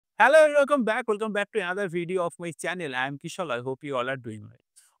Hello and welcome back. Welcome back to another video of my channel. I am Kishalay. I hope you all are doing well.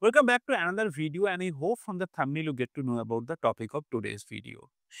 Welcome back to another video, and I hope from the thumbnail you get to know about the topic of today's video.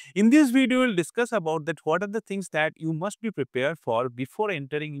 In this video, we'll discuss about that what are the things that you must be prepared for before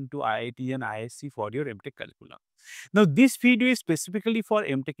entering into IIT and IISc for your MTech curriculum. Now, this video is specifically for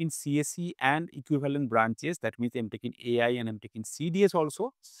MTech in CSE and equivalent branches, that means MTech in AI and MTech in CDS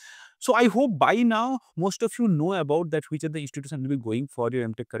also. So I hope by now most of you know about that which are the institutions will be going for your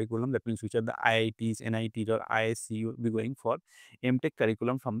MTech curriculum. That means which are the IITs, NITs or IISc you will be going for MTech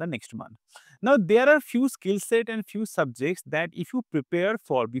curriculum from the next month. Now there are few skill set and few subjects that if you prepare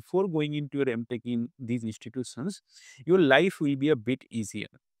for before going into your MTech in these institutions, your life will be a bit easier.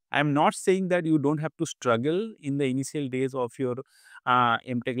 I'm not saying that you don't have to struggle in the initial days of your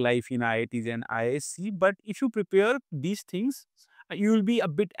MTech life in IITs and IISc, but if you prepare these things, you will be a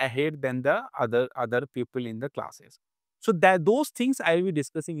bit ahead than the other people in the classes. So that those things I will be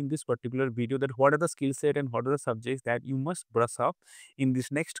discussing in this particular video, that what are the skill set and what are the subjects that you must brush up in this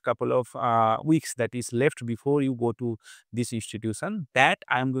next couple of weeks that is left before you go to this institution, that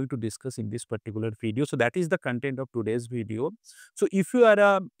I am going to discuss in this particular video. So that is the content of today's video. So if you are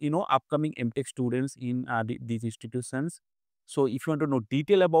a upcoming MTech students in these institutions, so if you want to know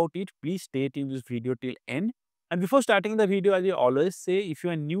detail about it, please stay tuned this video till end. And before starting the video, as I always say, if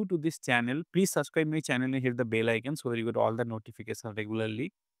you are new to this channel, please subscribe my channel and hit the bell icon so that you get all the notifications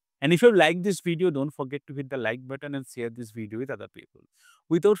regularly. And if you like this video, don't forget to hit the like button and share this video with other people.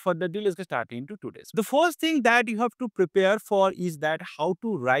 Without further ado, let's get started into today's. The first thing that you have to prepare for is that how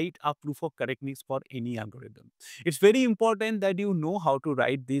to write a proof of correctness for any algorithm. It's very important that you know how to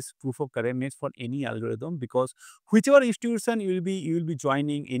write this proof of correctness for any algorithm, because whichever institution you will be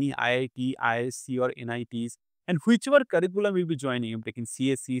joining, any IIT, IISc or NITs, and whichever curriculum you will be joining, I'm taking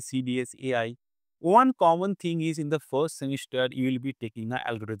CSE, CDS, AI, one common thing is in the first semester, you will be taking an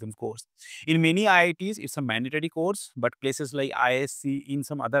algorithm course. In many IITs, it's a mandatory course, but places like IISc, in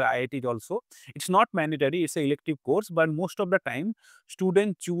some other IITs also, it's not mandatory, it's an elective course, but most of the time,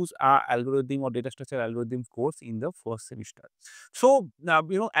 students choose a algorithm or data structure algorithm course in the first semester. So,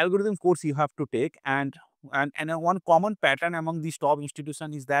 algorithm course you have to take, and one common pattern among these top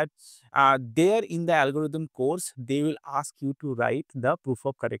institutions is that there in the algorithm course, they will ask you to write the proof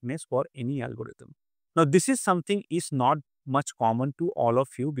of correctness for any algorithm. Now, this is something is not much common to all of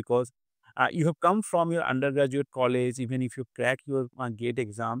you, because you have come from your undergraduate college, even if you crack your GATE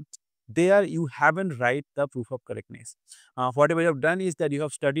exam, there you haven't write the proof of correctness. Whatever you have done is that you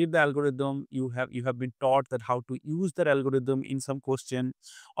have studied the algorithm, you have been taught that how to use that algorithm in some question,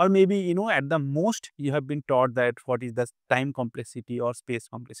 or maybe at the most you have been taught that what is the time complexity or space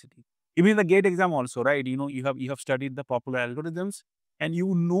complexity. Even in the GATE exam also, right? You have studied the popular algorithms and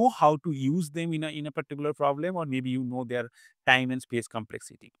you know how to use them in a particular problem, or maybe you know their time and space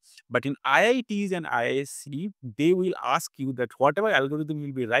complexity. But in IITs and IISc, they will ask you that whatever algorithm you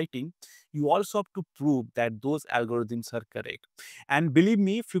will be writing, you also have to prove that those algorithms are correct. And believe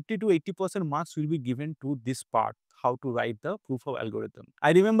me, 50 to 80% marks will be given to this part, how to write the proof of algorithm.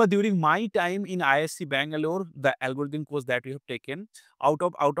 I remember during my time in IISc Bangalore, the algorithm course that we have taken, out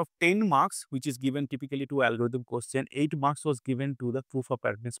of 10 marks, which is given typically to algorithm question, 8 marks was given to the proof of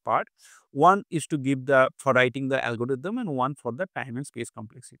correctness part. One is to give the for writing the algorithm, and one for the time and space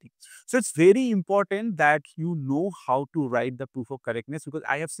complexity. So it's very important that you know how to write the proof of correctness, because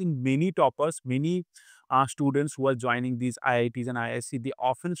I have seen many toppers, many students who are joining these IITs and IISc, they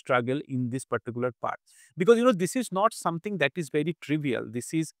often struggle in this particular part, because this is not something that is very trivial.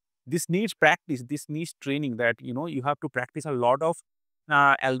 This needs practice, this needs training, that you have to practice a lot of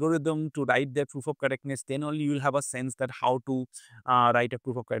algorithm to write their proof of correctness. Then only you will have a sense that how to write a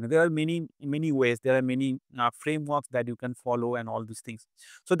proof of correctness. There are many ways, there are many frameworks that you can follow and all these things.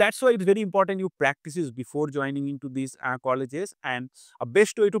 So that's why it's very important you practices before joining into these colleges. And a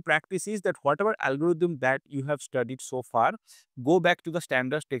best way to practice is that whatever algorithm that you have studied so far, go back to the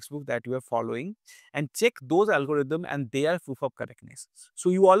standard textbook that you are following and check those algorithms and their proof of correctness. So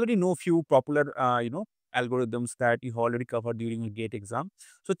you already know few popular algorithms that you already covered during a GATE exam.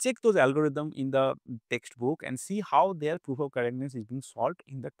 So check those algorithms in the textbook and see how their proof of correctness is being solved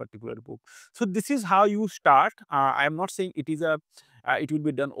in that particular book. So this is how you start. I am not saying it will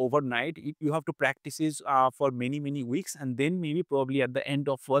be done overnight. You have to practice this for many weeks, and then maybe probably at the end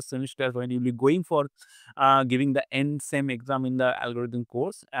of first semester, when you will be going for giving the end sem exam in the algorithm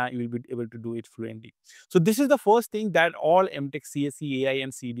course, you will be able to do it fluently. So this is the first thing that all MTech CSE, AI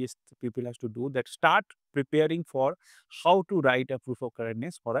and CDS people has to do, that start preparing for how to write a proof of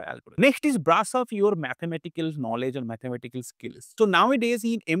correctness for an algorithm. Next is brush up your mathematical knowledge and mathematical skills. So nowadays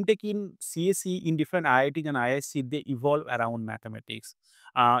in MTech, in CSE, in different IITs and IISc, they evolve around mathematics.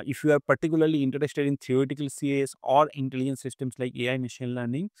 If you are particularly interested in theoretical CS or intelligent systems like AI machine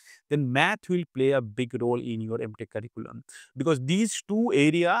learning, then math will play a big role in your MTech curriculum, because these two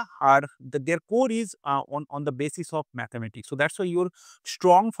area are their core is on the basis of mathematics. So that's why your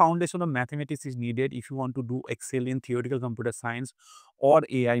strong foundation of mathematics is needed if you want to do excel in theoretical computer science or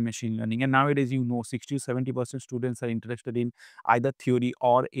AI machine learning. And nowadays, 60 to 70% students are interested in either theory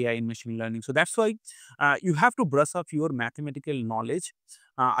or AI in machine learning. So that's why you have to brush up your mathematical knowledge.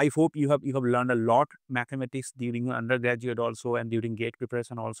 I hope you have learned a lot mathematics during your undergraduate also and during GATE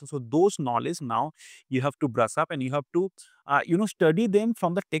preparation also. So those knowledge now you have to brush up, and you have to study them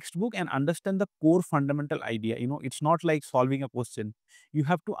from the textbook and understand the core fundamental idea. It's not like solving a question. You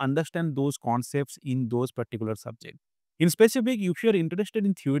have to understand those concepts in those particular subjects. In specific, if you're interested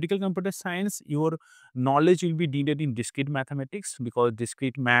in theoretical computer science, your knowledge will be needed in discrete mathematics, because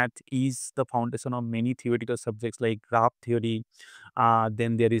discrete math is the foundation of many theoretical subjects like graph theory.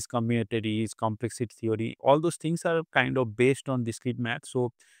 Then there is combinatorics, complexity theory. All those things are kind of based on discrete math.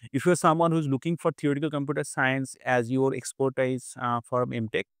 So if you're someone who's looking for theoretical computer science as your expertise for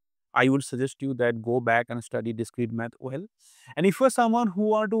MTech, I would suggest you that go back and study discrete math well. And if you're someone who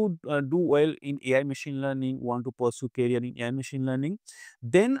want to do well in AI machine learning, want to pursue career in AI machine learning,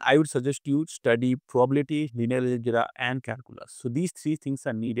 then I would suggest you study probability, linear algebra, and calculus. So these three things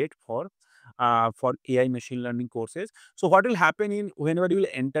are needed for AI machine learning courses. So what will happen in whenever you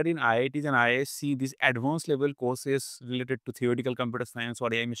will enter in IITs and IISc, these advanced level courses related to theoretical computer science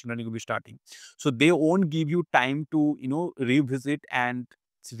or AI machine learning will be starting. So they won't give you time to revisit and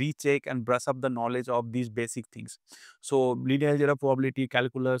recheck and brush up the knowledge of these basic things. So linear algebra, probability,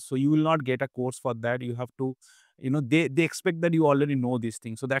 calculus. So you will not get a course for that. You have to, they expect that you already know these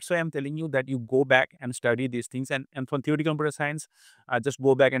things. So that's why I'm telling you that you go back and study these things. And from theoretical computer science, just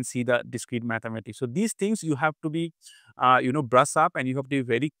go back and see the discrete mathematics. So these things you have to be, brush up, and you have to be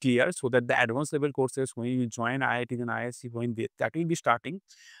very clear, so that the advanced level courses, when you join IIT and IISc, that will be starting,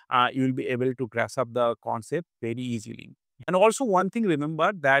 you will be able to grasp up the concept very easily. And also one thing,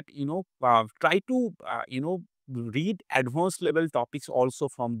 remember that, try to, read advanced level topics also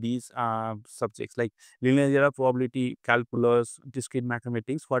from these subjects like linear algebra, probability, calculus, discrete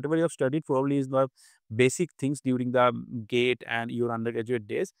mathematics. Whatever you have studied probably is the basic things during the GATE and your undergraduate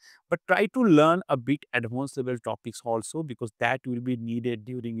days. But try to learn a bit advanced level topics also, because that will be needed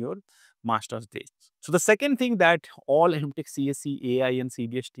during your master's days. So the second thing that all MTech CSE, AI and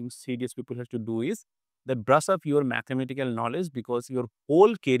CDS people have to do is that brush up your mathematical knowledge, because your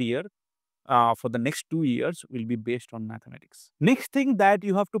whole career for the next 2 years will be based on mathematics. Next thing that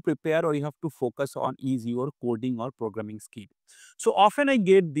you have to prepare or you have to focus on is your coding or programming skill. So often I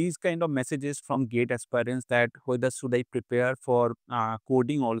get these kind of messages from GATE aspirants that whether should I prepare for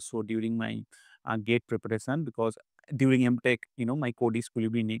coding also during my GATE preparation, because during MTech, my coding skill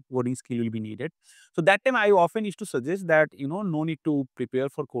will be needed. So that time I often used to suggest that, no need to prepare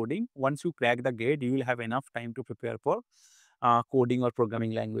for coding. Once you crack the GATE, you will have enough time to prepare for coding or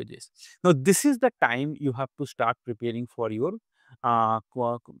programming languages. Now, this is the time you have to start preparing for your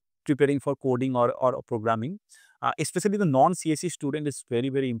preparing for coding or programming. Especially the non-CSE student is very,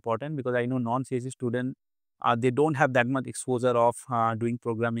 very important, because I know non-CSE student, they don't have that much exposure of doing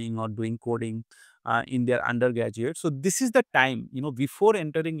programming or doing coding in their undergraduate. So this is the time, before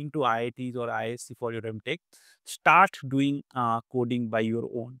entering into IITs or IISc for your MTech, start doing coding by your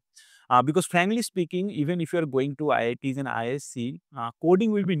own. Because frankly speaking, even if you are going to IITs and IISc,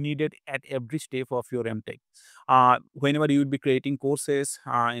 coding will be needed at every step of your MTech. Whenever you will be creating courses,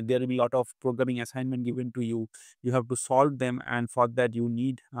 there will be a lot of programming assignment given to you. You have to solve them, and for that you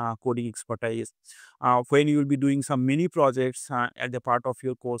need coding expertise. When you will be doing some mini projects at the part of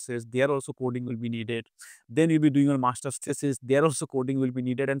your courses, there also coding will be needed. Then you'll be doing your master's thesis, there also coding will be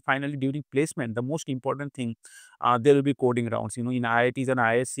needed. And finally, during placement, the most important thing, there will be coding rounds. In IITs and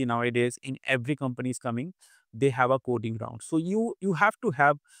IISc nowadays, in every company is coming, they have a coding round. So you have to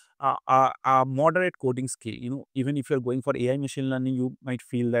have a moderate coding skill. Even if you're going for AI machine learning, you might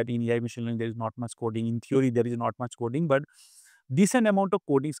feel that in AI machine learning there is not much coding. In theory, there is not much coding, but decent amount of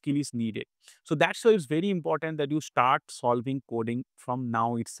coding skill is needed. So that's why it's very important that you start solving coding from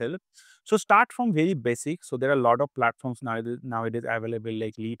now itself. So start from very basic. So there are a lot of platforms nowadays available,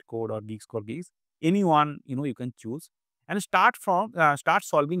 like Lead Code or Geeks or Geeks. Anyone you can choose, and start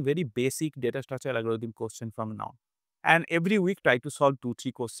solving very basic data structure algorithm question from now. And every week try to solve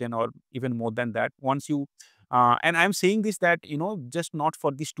 2-3 question or even more than that. Once you and I'm saying this that just not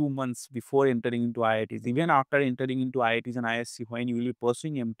for these 2 months before entering into IITs, even after entering into IITs and IISc, when you will be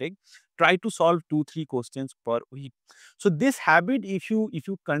pursuing MTech, try to solve 2-3 questions per week. So this habit, if you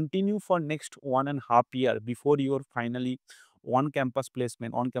continue for next 1.5 year before you are finally on-campus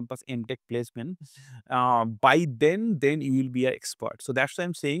placement, on-campus MTech placement, by then you will be an expert. So that's why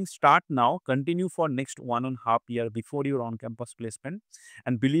I'm saying start now, continue for next 1.5 year before your on-campus placement,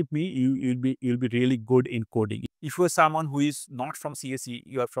 and believe me, you'll be really good in coding. If you are someone who is not from CSE,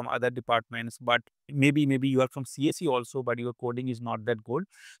 you are from other departments, but maybe you are from CSE also, but your coding is not that good.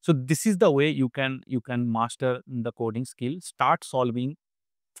 So this is the way you can master the coding skill. Start solving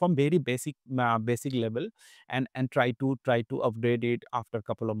from very basic level, and try to upgrade it after a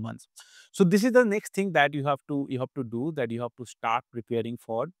couple of months. So this is the next thing that you have to do, that you have to start preparing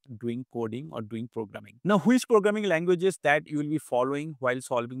for doing coding or doing programming. Now, which programming languages that you will be following while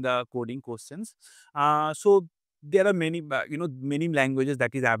solving the coding questions? So there are many, many languages that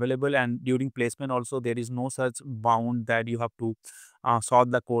is available, and during placement also there is no such bound that you have to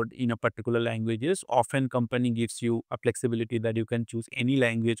solve the code in a particular languages. Often company gives you a flexibility that you can choose any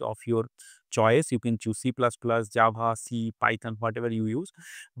language of your choice. You can choose C++, Java, C, Python, whatever you use.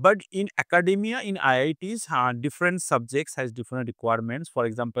 But in academia, in IITs, different subjects has different requirements. For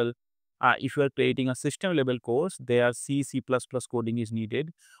example, if you are creating a system level course, there C, C++ coding is needed.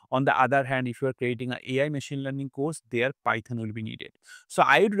 On the other hand, if you are creating an AI machine learning course, there Python will be needed. So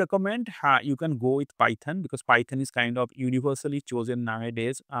I would recommend you can go with Python, because Python is kind of universally chosen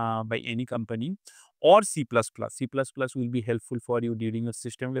nowadays by any company, or C++. C++ will be helpful for you during a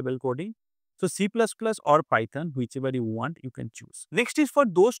system level coding. So C++ or Python, whichever you want, you can choose. Next is for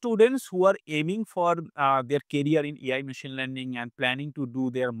those students who are aiming for their career in AI machine learning and planning to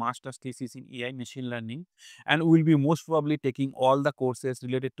do their master's thesis in AI machine learning, and will be most probably taking all the courses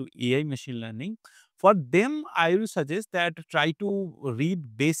related to AI machine learning. For them, I will suggest that try to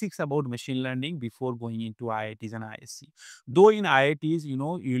read basics about machine learning before going into IITs and IISc. Though in IITs, you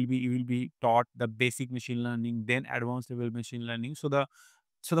will be taught the basic machine learning, then advanced level machine learning. So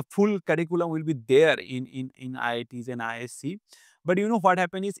the full curriculum will be there in IITs and IISc. But you know what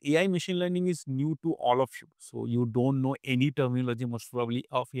happened is AI machine learning is new to all of you. So you don't know any terminology most probably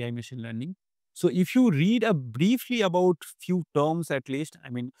of AI machine learning. So if you read a briefly about few terms at least, I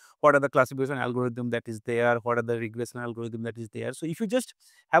mean, what are the classification algorithm that is there? What are the regression algorithm that is there? So if you just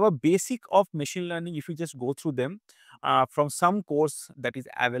have a basic of machine learning, if you just go through them from some course that is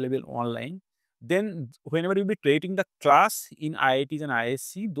available online, then whenever you'll be creating the class in IITs and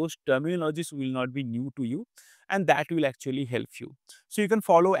IISc, those terminologies will not be new to you, and that will actually help you. So you can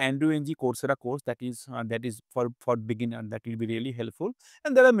follow Andrew Ng Coursera course that is for beginner, that will be really helpful.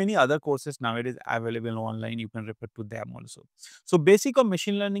 And there are many other courses nowadays available online. You can refer to them also. So basic of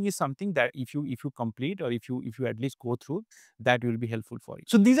machine learning is something that if you complete, or if you at least go through, that will be helpful for you.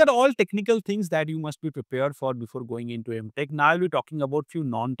 So these are all technical things that you must be prepared for before going into MTech. Now I'll be talking about few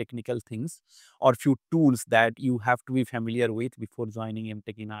non-technical things or few tools that you have to be familiar with before joining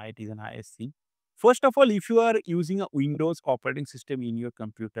MTech in IITs and IISc. First of all, if you are using a Windows operating system in your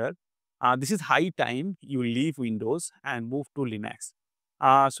computer, this is high time you leave Windows and move to Linux.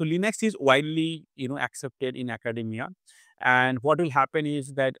 So Linux is widely accepted in academia, and what will happen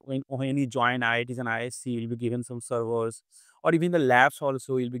is that when you join IITs and IISc, you'll be given some servers, or even the labs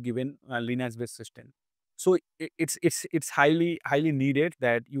also will be given a Linux based system. So it's highly needed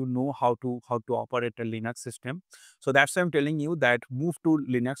that you know how to operate a Linux system. So that's why I'm telling you that move to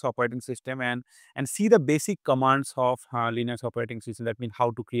Linux operating system and see the basic commands of Linux operating system. That means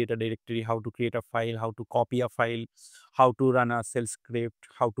how to create a directory, how to create a file, how to copy a file, how to run a shell script,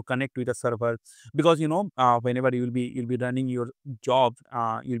 how to connect with a server. Because whenever you'll be running your job,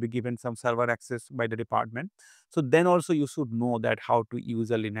 you'll be given some server access by the department. So then also you should know that how to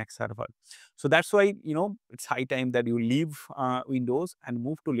use a Linux server. So that's why, it's high time that you leave Windows and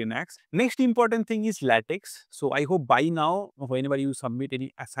move to Linux. Next important thing is LaTeX. So I hope by now, whenever you submit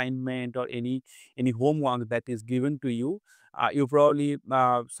any assignment or any homework that is given to you, you probably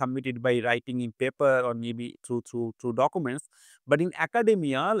submit it by writing in paper or maybe through documents. But in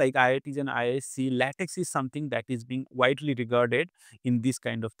academia, like IITs and IISc, LaTeX is something that is being widely regarded in this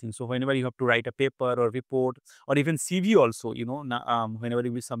kind of thing. So whenever you have to write a paper or report, or even CV also, whenever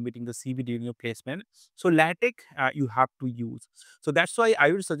you will submitting the CV during your placement, so LaTeX you have to use. So that's why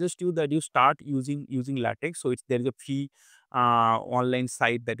I would suggest you that you start using LaTeX. So there is a free online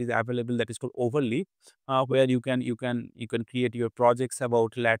site that is available that is called Overly, where you can create your projects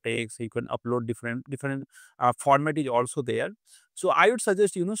about LaTeX. You can upload different format is also there. So I would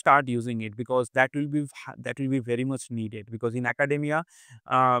suggest, start using it, because that will be very much needed, because in academia,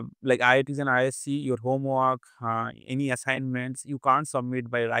 like IITs and IISc, your homework, any assignments, you can't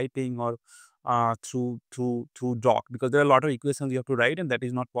submit by writing or through doc, because there are a lot of equations you have to write, and that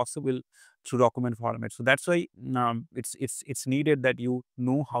is not possible through document format. So that's why it's needed that you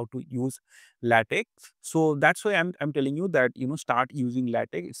know how to use LaTeX. So that's why I'm telling you that start using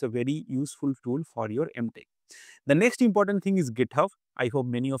LaTeX. It's a very useful tool for your MTech. The next important thing is GitHub. I hope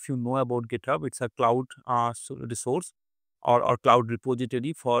many of you know about GitHub. It's a cloud resource, or cloud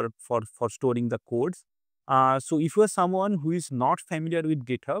repository for storing the codes. So if you are someone who is not familiar with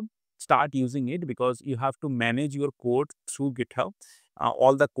GitHub, start using it, because you have to manage your code through GitHub.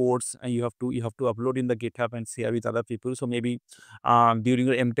 All the codes, you have to upload in the GitHub and share with other people. So maybe during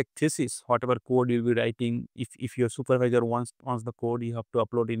your MTech thesis, whatever code you'll be writing, if your supervisor wants the code, you have to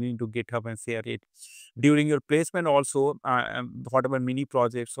upload it into GitHub and share it. During your placement also, whatever mini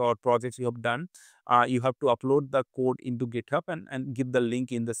projects or projects you have done, you have to upload the code into GitHub and give the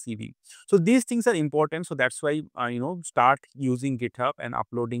link in the CV. So these things are important. So that's why, start using GitHub and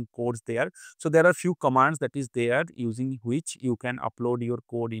uploading codes there. So there are few commands that is there, using which you can upload your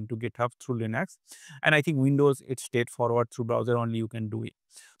code into GitHub through Linux. And I think Windows, it's straightforward, through browser only you can do it.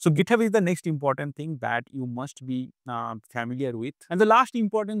 So GitHub is the next important thing that you must be familiar with. And the last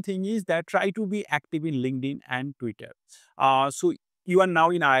important thing is that try to be active in LinkedIn and Twitter. So you are now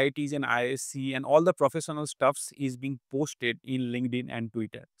in IITs and IISc, and all the professional stuffs is being posted in LinkedIn and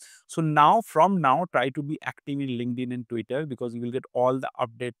Twitter. So from now, try to be active in LinkedIn and Twitter, because you will get all the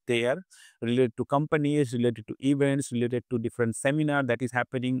update there related to companies, related to events, related to different seminar that is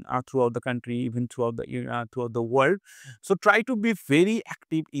happening throughout the country, even throughout the world. So try to be very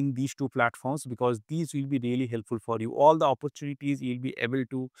active in these two platforms, because these will be really helpful for you. All the opportunities you'll be able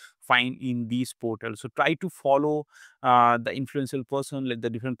to find in these portals. So try to follow the influential person, like the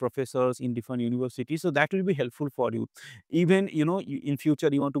different professors in different universities. So that will be helpful for you. Even, in future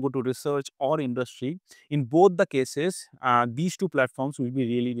you want to go to research or industry, in both the cases, these two platforms will be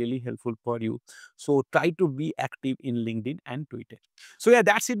really, really helpful for you. So try to be active in LinkedIn and Twitter. So yeah,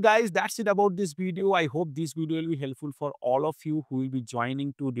 that's it, guys. That's it about this video. I hope this video will be helpful for all of you who will be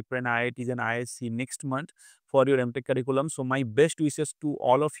joining to different IITs and IISc next month for your MTech curriculum. So my best wishes to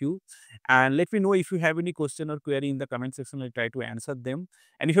all of you. And let me know if you have any question or query in the comment section. I'll try to answer them.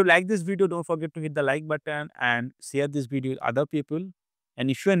 And if you like this video, don't forget to hit the like button and share this video with other people. And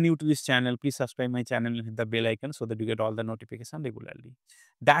if you are new to this channel, please subscribe my channel and hit the bell icon, so that you get all the notifications regularly.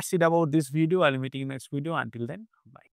 That's it about this video. I'll be meeting you next video. Until then, bye.